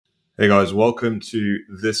Hey guys, welcome to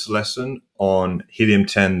this lesson on Helium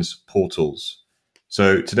 10's portals.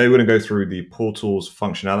 So today we're going to go through the portals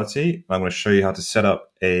functionality. I'm going to show you how to set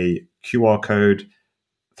up a QR code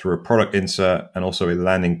through a product insert and also a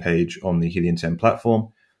landing page on the Helium 10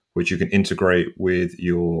 platform, which you can integrate with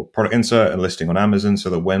your product insert and listing on Amazon so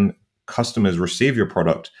that when customers receive your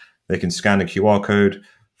product, they can scan the QR code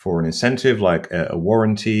for an incentive like a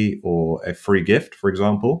warranty or a free gift, for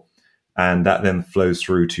example. And that then flows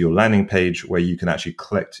through to your landing page where you can actually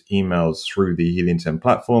collect emails through the Helium 10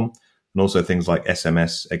 platform and also things like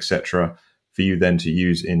SMS, etc., for you then to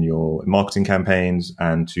use in your marketing campaigns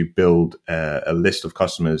and to build a list of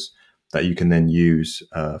customers that you can then use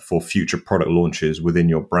for future product launches within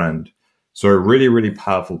your brand. So a really, really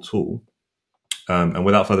powerful tool. And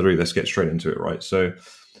without further ado, let's get straight into it, right? So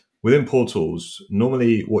within portals,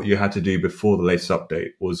 normally what you had to do before the latest update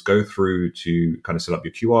was go through to kind of set up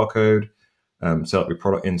your QR code, set up your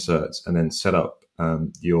product inserts, and then set up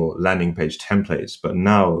your landing page templates. But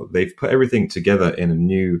now they've put everything together in a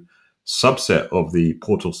new subset of the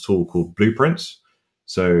portals tool called Blueprints.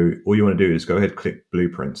 So all you want to do is go ahead, click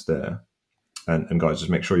Blueprints there. And guys,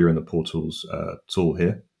 just make sure you're in the portals tool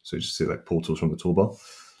here. So just select portals from the toolbar.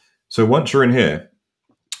 So once you're in here,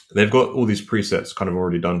 they've got all these presets kind of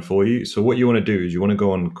already done for you. So what you want to do is you want to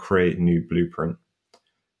go on create new blueprint.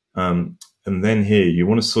 And then here you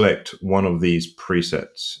want to select one of these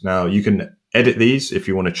presets. Now you can edit these if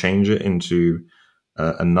you want to change it into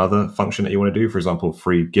another function that you want to do. For example,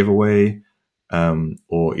 free giveaway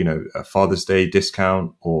or, a Father's Day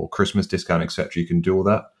discount or Christmas discount, etc. You can do all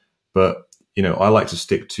that. But, I like to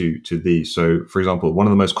stick to these. So for example, one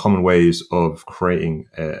of the most common ways of creating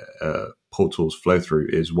a portals flow through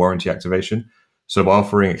is warranty activation. So by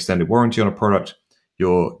offering extended warranty on a product,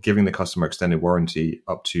 you're giving the customer extended warranty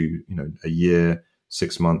up to a year,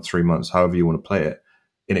 6 months, 3 months, however you want to play it,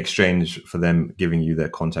 in exchange for them giving you their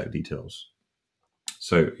contact details.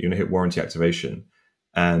 So you're going to hit warranty activation,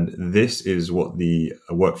 and this is what the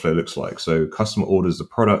workflow looks like. So customer orders the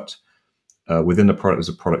product. Within the product is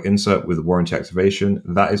a product insert with warranty activation.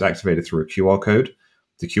 That is activated through a QR code.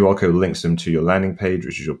 The QR code links them to your landing page,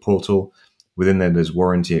 which is your portal. Within there, there's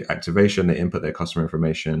warranty activation. They input their customer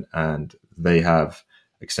information and they have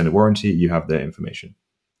extended warranty. You have their information.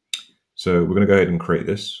 So we're going to go ahead and create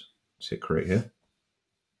this. Let's hit create here.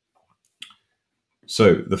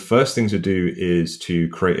 So the first thing to do is to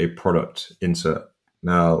create a product insert.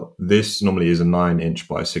 Now, this normally is a 9-inch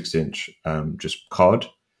by 6-inch just card.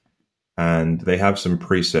 And they have some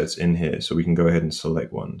presets in here. So we can go ahead and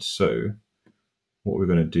select one. So what we're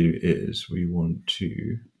going to do is we want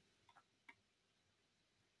to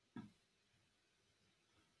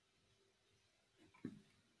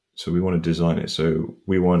design it. So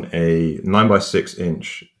we want a 9 by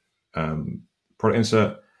 6-inch product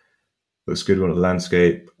insert. Looks good. We want a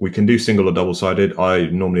landscape. We can do single or double-sided. I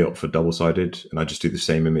normally opt for double-sided, and I just do the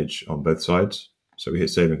same image on both sides. So we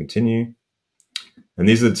hit save and continue. And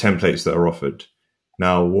these are the templates that are offered.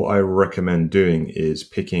 Now, what I recommend doing is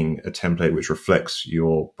picking a template which reflects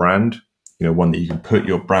your brand, one that you can put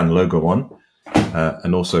your brand logo on,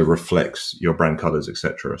 and also reflects your brand colors,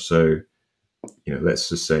 etc. So, let's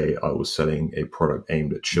just say I was selling a product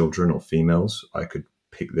aimed at children or females. I could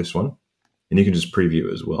pick this one, and you can just preview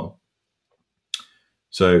it as well.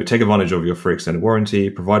 So take advantage of your free extended warranty,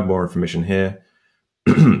 provide more information here,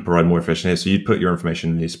 provide more information here. So you'd put your information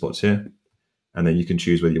in these spots here. And then you can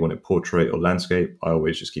choose whether you want it portrait or landscape. I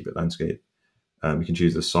always just keep it landscape. You can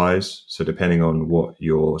choose the size. So depending on what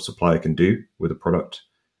your supplier can do with a product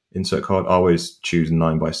insert card, I always choose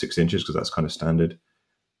 9 by 6 inches because that's kind of standard.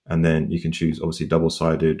 And then you can choose obviously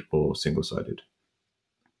double-sided or single-sided.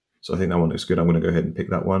 So I think that one looks good. I'm going to go ahead and pick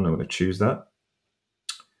that one. I'm going to choose that.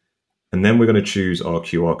 And then we're going to choose our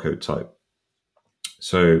QR code type.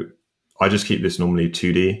 So I just keep this normally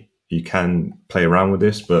 2D. You can play around with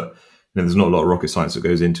this, but there's not a lot of rocket science that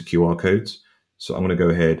goes into QR codes. So I'm going to go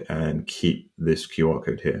ahead and keep this QR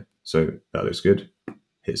code here. So that looks good.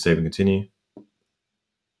 Hit save and continue.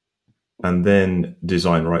 And then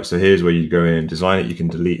design, right? So here's where you go in and design it. You can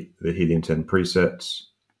delete the Helium 10 presets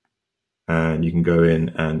and you can go in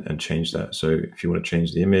and change that. So if you want to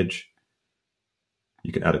change the image,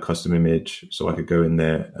 you can add a custom image. So I could go in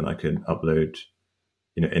there and I can upload,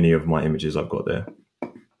 any of my images I've got there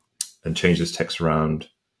and change this text around.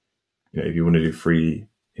 If you want to do free,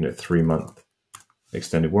 3-month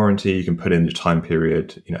extended warranty, you can put in the time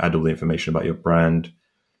period, add all the information about your brand.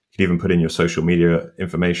 You can even put in your social media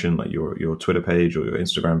information, like your Twitter page or your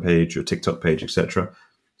Instagram page, your TikTok page, etc.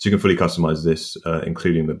 So you can fully customize this,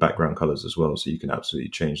 including the background colors as well. So you can absolutely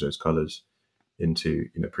change those colors into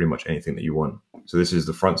pretty much anything that you want. So this is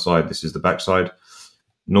the front side, this is the back side.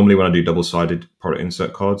 Normally when I do double-sided product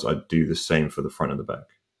insert cards, I do the same for the front and the back.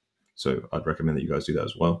 So I'd recommend that you guys do that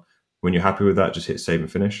as well. When you're happy with that, just hit save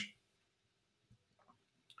and finish.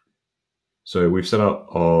 So we've set up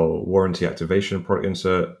our warranty activation product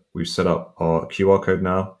insert. We've set up our QR code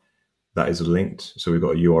now. That is linked. So we've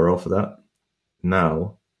got a URL for that.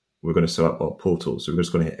 Now we're going to set up our portal. So we're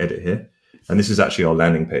just going to hit edit here. And this is actually our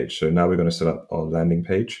landing page. So now we're going to set up our landing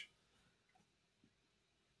page.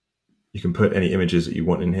 You can put any images that you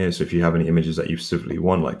want in here. So if you have any images that you specifically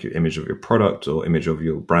want, like your image of your product or image of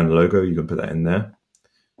your brand logo, you can put that in there.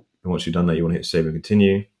 And once you've done that, you want to hit save and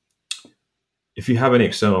continue. If you have any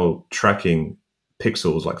external tracking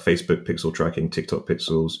pixels, like Facebook pixel tracking, TikTok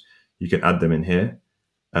pixels, you can add them in here.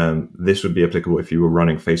 This would be applicable if you were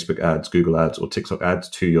running Facebook ads, Google ads, or TikTok ads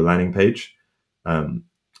to your landing page. I'm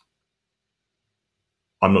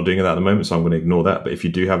not doing that at the moment, so I'm going to ignore that. But if you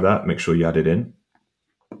do have that, make sure you add it in.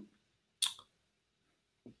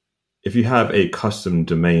 If you have a custom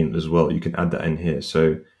domain as well, you can add that in here.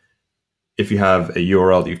 So if you have a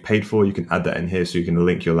URL that you've paid for, you can add that in here so you can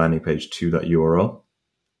link your landing page to that URL.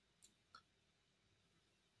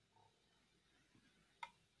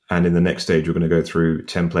 And in the next stage, we're going to go through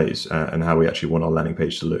templates and how we actually want our landing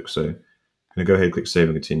page to look. So I'm going to go ahead, click save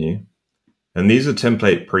and continue. And these are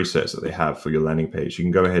template presets that they have for your landing page. You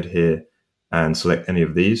can go ahead here and select any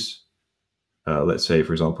of these. Let's say,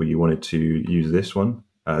 for example, you wanted to use this one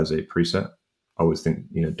as a preset. I always think,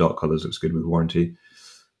 dark colors looks good with warranty.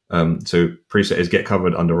 So preset is get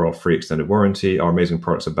covered under our free extended warranty. Our amazing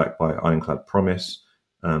products are backed by Ironclad Promise.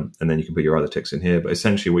 And then you can put your other text in here. But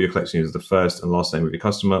essentially what you're collecting is the first and last name of your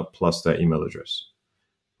customer plus their email address,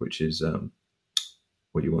 which is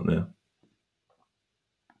what you want there.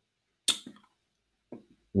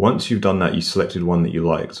 Once you've done that, you selected one that you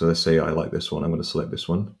like. So let's say I like this one. I'm going to select this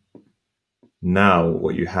one. Now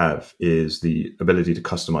what you have is the ability to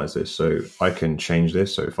customize this. So I can change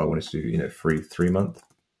this. So if I wanted to do, free 3-month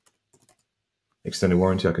extended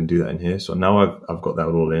warranty, I can do that in here. So now I've got that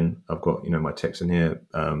all in. I've got, my text in here.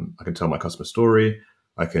 I can tell my customer story.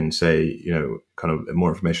 I can say, kind of more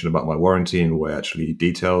information about my warranty and what it actually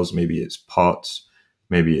details. Maybe it's parts,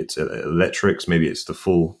 maybe it's electrics, maybe it's the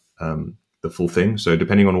full thing. So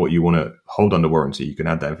depending on what you want to hold under warranty, you can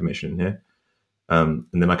add that information in here. And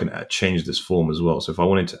then I can change this form as well. So if I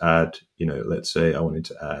wanted to add, let's say I wanted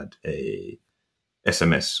to add a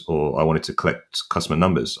SMS or I wanted to collect customer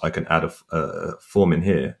numbers, I can add a form in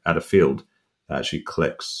here, add a field that actually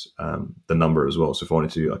collects the number as well. So if I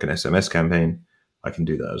wanted to do like an SMS campaign, I can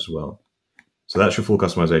do that as well. So that's your full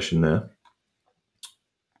customization there.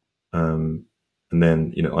 And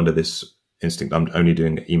then, under this instinct, I'm only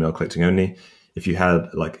doing email collecting only. If you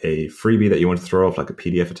had like a freebie that you want to throw off, like a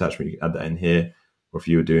PDF attachment, you can add that in here. Or if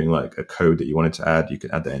you were doing like a code that you wanted to add, you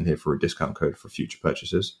can add that in here for a discount code for future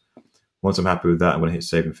purchases. Once I'm happy with that, I'm going to hit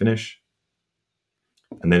save and finish.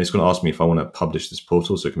 And then it's going to ask me if I want to publish this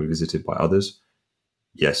portal so it can be visited by others.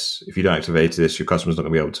 Yes, if you don't activate this, your customer's not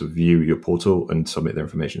going to be able to view your portal and submit their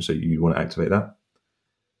information. So you want to activate that.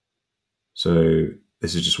 So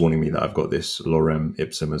this is just warning me that I've got this lorem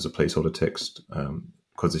ipsum as a placeholder text.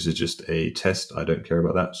 Because this is just a test, I don't care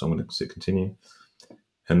about that. So I'm going to hit continue.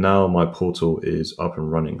 And now my portal is up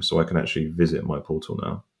and running. So I can actually visit my portal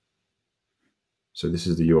now. So this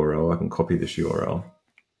is the URL. I can copy this URL.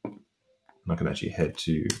 And I can actually head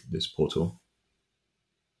to this portal.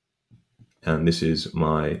 And this is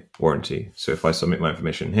my warranty. So if I submit my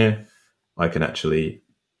information here, I can actually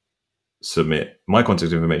submit my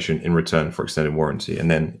contact information in return for extended warranty.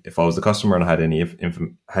 And then if I was the customer and I had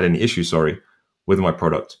any issues, with my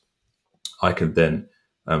product, I could then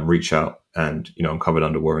reach out and, I'm covered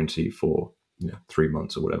under warranty for 3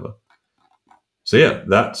 months or whatever. So yeah,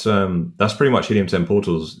 that's pretty much Helium 10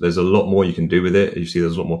 portals. There's a lot more you can do with it. You see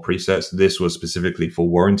there's a lot more presets. This was specifically for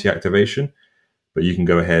warranty activation, but you can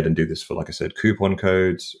go ahead and do this for, like I said, coupon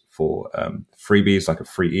codes, for freebies, like a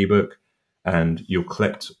free ebook, and you'll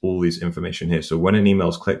collect all these information here. So when an email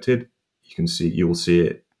is collected, you will see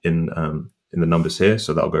it in the numbers here.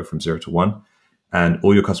 So that'll go from 0 to 1, and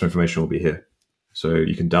all your customer information will be here. So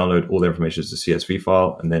you can download all the information as a CSV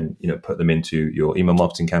file, and then put them into your email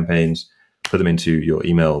marketing campaigns, put them into your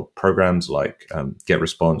email programs like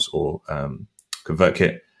GetResponse or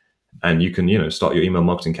ConvertKit, and you can start your email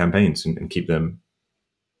marketing campaigns and keep them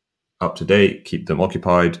up to date, keep them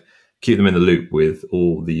occupied, keep them in the loop with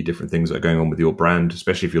all the different things that are going on with your brand.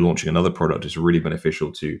 Especially if you're launching another product, it's really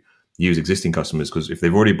beneficial to use existing customers, because if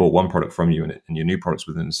they've already bought one product from you and your new product's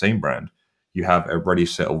within the same brand, you have a ready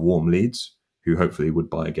set of warm leads who hopefully would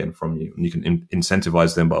buy again from you. And you can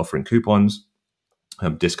incentivize them by offering coupons.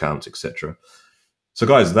 discounts, etc. So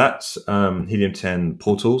guys, that's Helium 10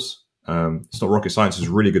 portals. It's not rocket science. It's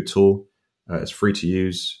a really good tool. It's free to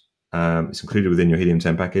use. It's included within your Helium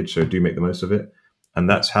 10 package, so do make the most of it. And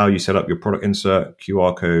that's how you set up your product insert,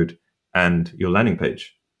 QR code, and your landing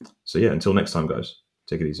page. So yeah, until next time, guys,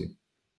 take it easy.